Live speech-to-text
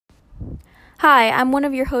Hi, I'm one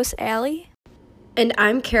of your hosts, Allie. And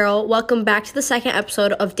I'm Carol. Welcome back to the second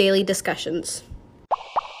episode of Daily Discussions.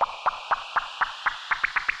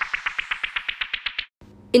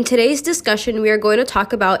 In today's discussion, we are going to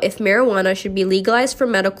talk about if marijuana should be legalized for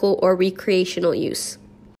medical or recreational use.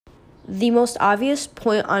 The most obvious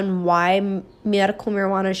point on why medical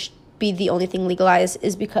marijuana should be the only thing legalized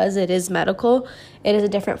is because it is medical. It is a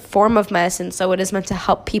different form of medicine, so it is meant to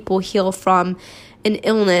help people heal from an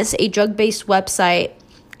illness. A drug-based website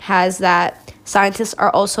has that scientists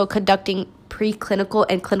are also conducting preclinical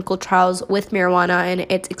and clinical trials with marijuana and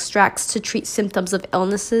its extracts to treat symptoms of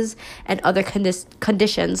illnesses and other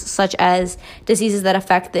conditions such as diseases that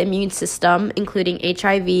affect the immune system, including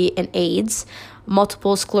HIV and AIDS,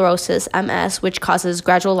 multiple sclerosis, MS, which causes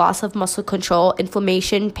gradual loss of muscle control,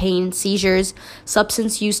 inflammation, pain, seizures,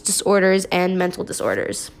 substance use disorders, and mental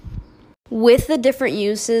disorders. With the different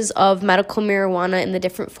uses of medical marijuana and the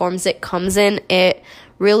different forms it comes in, it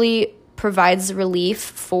really provides relief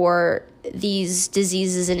for these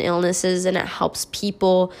diseases and illnesses, and it helps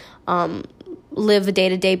people live a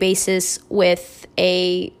day-to-day basis with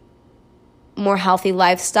a more healthy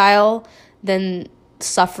lifestyle than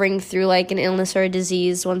suffering through like an illness or a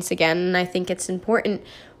disease once again. And I think it's important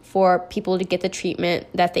for people to get the treatment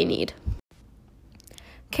that they need.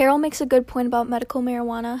 Carol makes a good point about medical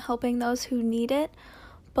marijuana helping those who need it,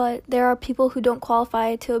 but there are people who don't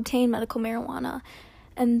qualify to obtain medical marijuana,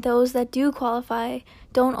 and those that do qualify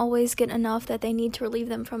don't always get enough that they need to relieve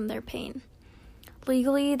them from their pain.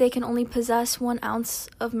 Legally, they can only possess 1 ounce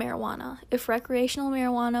of marijuana. If recreational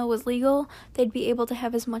marijuana was legal, they'd be able to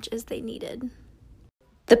have as much as they needed.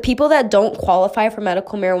 The people that don't qualify for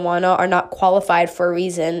medical marijuana are not qualified for a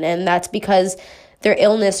reason, and that's because their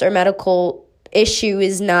illness or medical issue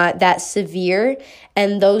is not that severe,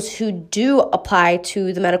 and those who do apply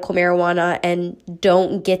to the medical marijuana and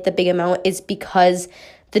don't get the big amount is because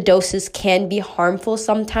the doses can be harmful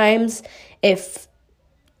sometimes if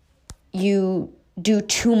you do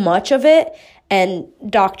too much of it, and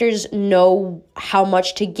doctors know how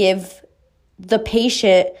much to give the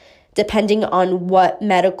patient depending on what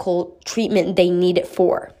medical treatment they need it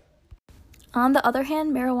for. On the other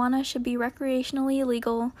hand, marijuana should be recreationally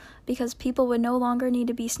legal because people would no longer need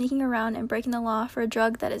to be sneaking around and breaking the law for a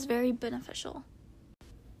drug that is very beneficial.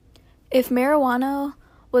 If marijuana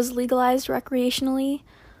was legalized recreationally,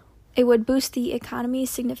 it would boost the economy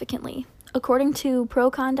significantly. According to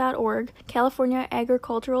Procon.org, California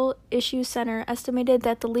Agricultural Issues Center estimated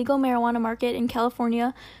that the legal marijuana market in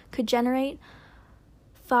California could generate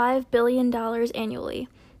 $5 billion annually.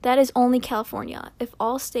 That is only California. If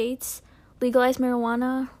all states legalize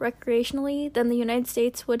marijuana recreationally, then the United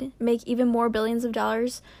States would make even more billions of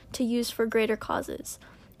dollars to use for greater causes.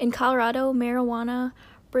 In Colorado, marijuana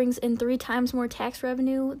brings in 3 times more tax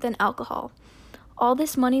revenue than alcohol. All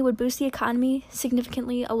this money would boost the economy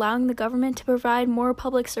significantly, allowing the government to provide more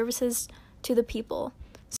public services to the people.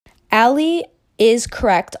 Allie is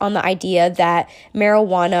correct on the idea that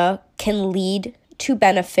marijuana can lead to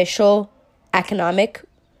beneficial economic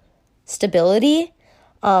stability.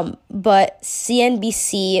 But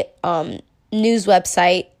CNBC news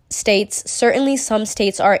website states, certainly some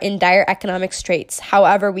states are in dire economic straits.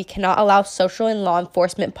 However, we cannot allow social and law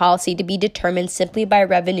enforcement policy to be determined simply by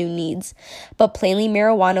revenue needs. But plainly,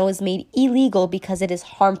 marijuana was made illegal because it is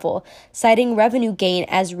harmful. Citing revenue gain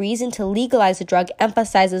as reason to legalize the drug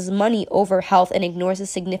emphasizes money over health and ignores the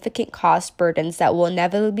significant cost burdens that will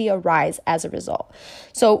inevitably arise as a result.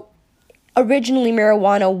 So, originally,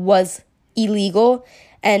 marijuana was illegal,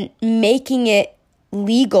 and making it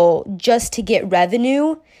legal just to get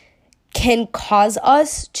revenue can cause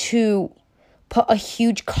us to put a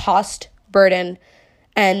huge cost burden,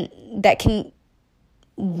 and that can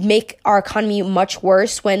make our economy much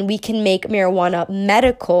worse when we can make marijuana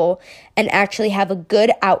medical and actually have a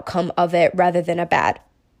good outcome of it rather than a bad.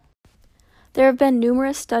 There have been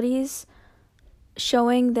numerous studies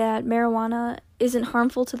showing that marijuana isn't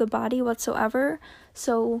harmful to the body whatsoever,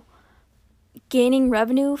 so gaining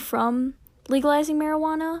revenue from legalizing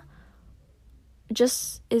marijuana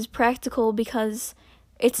just is practical because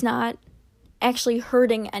it's not actually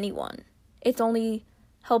hurting anyone. It's only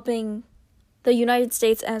helping the United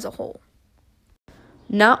States as a whole.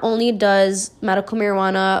 Not only does medical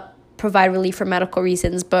marijuana provide relief for medical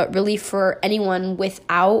reasons, but relief for anyone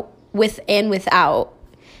without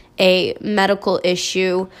a medical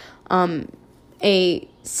issue. A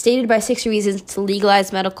stated by 6 reasons to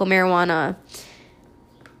legalize medical marijuana.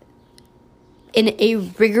 In a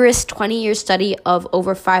rigorous 20-year study of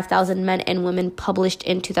over 5,000 men and women published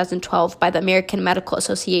in 2012 by the American Medical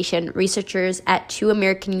Association, researchers at 2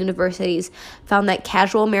 American universities found that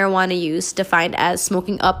casual marijuana use, defined as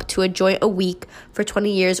smoking up to a joint a week for 20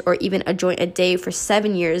 years or even a joint a day for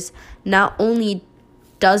 7 years, not only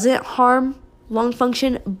doesn't harm lung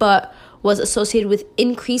function, but was associated with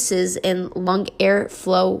increases in lung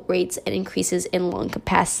airflow rates and increases in lung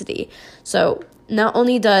capacity. So not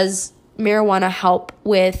only does marijuana help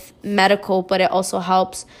with medical, but it also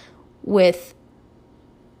helps with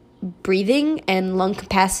breathing and lung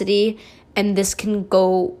capacity, and this can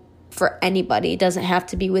go for anybody. It doesn't have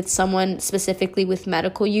to be with someone specifically with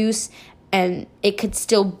medical use, and it could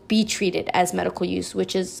still be treated as medical use,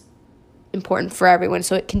 which is important for everyone,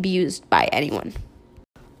 so it can be used by anyone.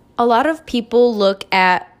 A lot of people look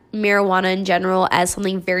at marijuana in general as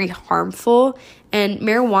something very harmful, and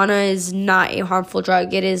marijuana is not a harmful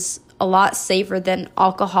drug. It is a lot safer than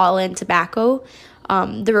alcohol and tobacco.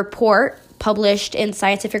 The report published in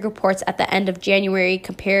Scientific Reports at the end of January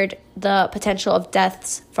compared the potential of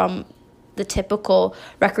deaths from the typical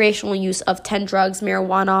recreational use of 10 drugs: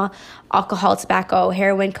 marijuana, alcohol, tobacco,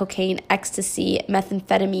 heroin, cocaine, ecstasy,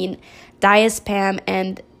 methamphetamine, diazepam,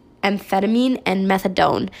 and amphetamine and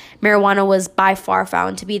methadone. Marijuana was by far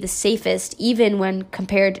found to be the safest, even when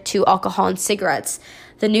compared to alcohol and cigarettes.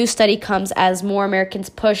 The new study comes as more Americans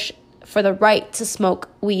push for the right to smoke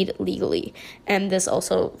weed legally, and this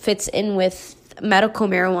also fits in with medical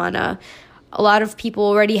marijuana. A lot of people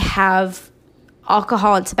already have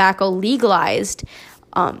alcohol and tobacco legalized,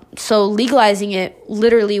 so legalizing it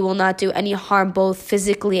literally will not do any harm, both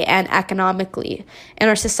physically and economically. In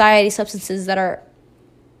our society, substances that are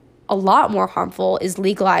a lot more harmful is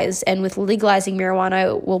legalized, and with legalizing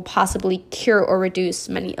marijuana, it will possibly cure or reduce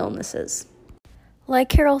many illnesses. Like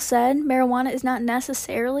Carol said, marijuana is not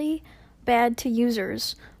necessarily bad to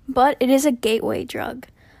users, but it is a gateway drug.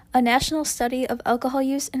 A national study of alcohol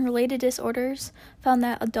use and related disorders found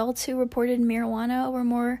that adults who reported marijuana were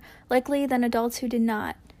more likely than adults who did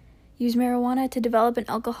not use marijuana to develop an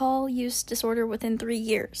alcohol use disorder within 3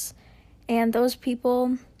 years. And those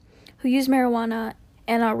people who use marijuana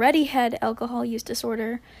and already had alcohol use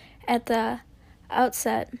disorder at the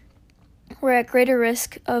outset were at greater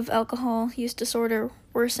risk of alcohol use disorder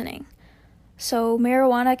worsening. So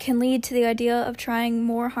marijuana can lead to the idea of trying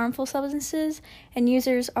more harmful substances, and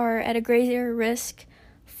users are at a greater risk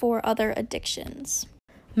for other addictions.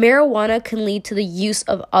 Marijuana can lead to the use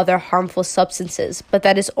of other harmful substances, but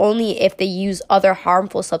that is only if they use other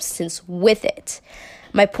harmful substances with it.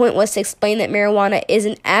 My point was to explain that marijuana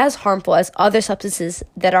isn't as harmful as other substances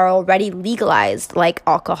that are already legalized, like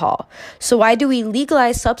alcohol. So why do we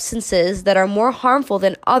legalize substances that are more harmful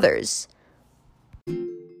than others?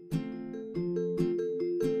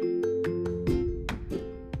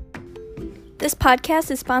 This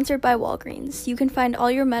podcast is sponsored by Walgreens. You can find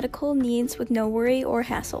all your medical needs with no worry or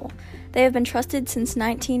hassle. They have been trusted since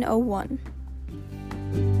 1901.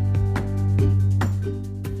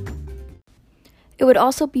 It would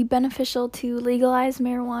also be beneficial to legalize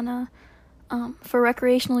marijuana for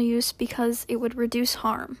recreational use because it would reduce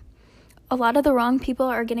harm. A lot of the wrong people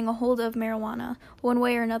are getting a hold of marijuana one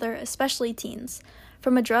way or another, especially teens.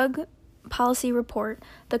 From a drug policy report,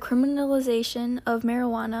 the criminalization of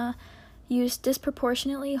marijuana use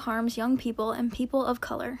disproportionately harms young people and people of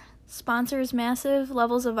color, sponsors massive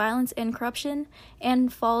levels of violence and corruption,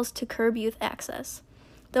 and falls to curb youth access.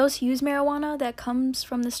 Those who use marijuana that comes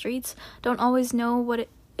from the streets don't always know what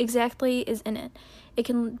exactly is in it. It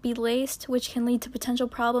can be laced, which can lead to potential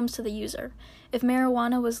problems to the user. If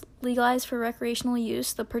marijuana was legalized for recreational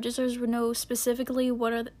use, the purchasers would know specifically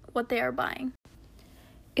what they are buying.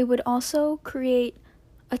 It would also create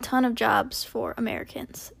a ton of jobs for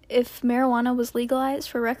Americans. If marijuana was legalized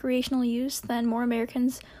for recreational use, then more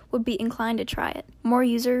Americans would be inclined to try it. More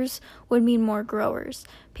users would mean more growers.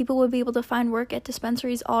 People would be able to find work at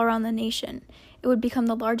dispensaries all around the nation. It would become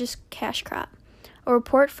the largest cash crop. A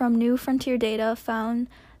report from New Frontier Data found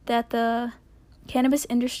that the cannabis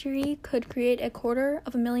industry could create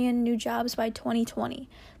 250,000 new jobs by 2020.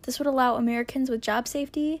 This would allow Americans with job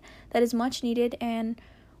safety that is much needed and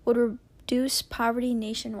would reduce poverty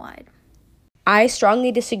nationwide. I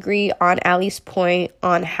strongly disagree on Allie's point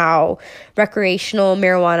on how recreational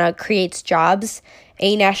marijuana creates jobs.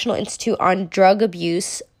 A National Institute on Drug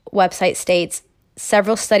Abuse website states,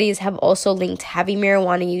 several studies have also linked heavy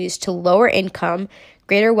marijuana use to lower income,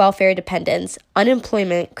 greater welfare dependence,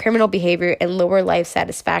 unemployment, criminal behavior, and lower life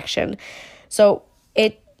satisfaction. So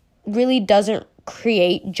it really doesn't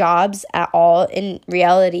create jobs at all. In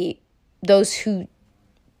reality, those who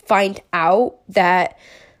find out that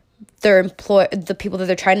the people that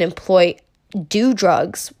they're trying to employ do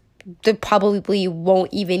drugs, they probably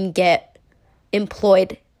won't even get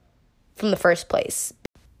employed from the first place.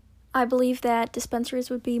 I believe that dispensaries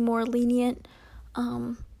would be more lenient,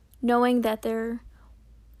 knowing that their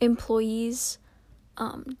employees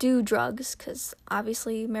do drugs, because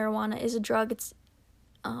obviously marijuana is a drug.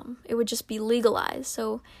 It would just be legalized,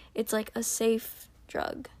 so it's like a safe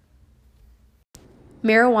drug.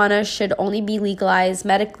 Marijuana should only be legalized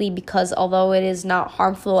medically because although it is not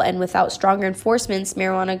harmful and without stronger enforcements,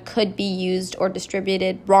 marijuana could be used or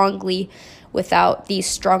distributed wrongly without the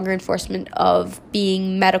stronger enforcement of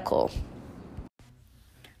being medical.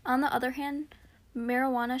 On the other hand,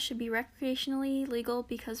 marijuana should be recreationally legal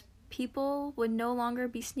because people would no longer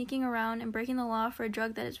be sneaking around and breaking the law for a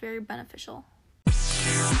drug that is very beneficial.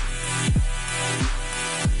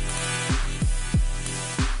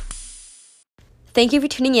 Thank you for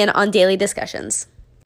tuning in on Daily Discussions.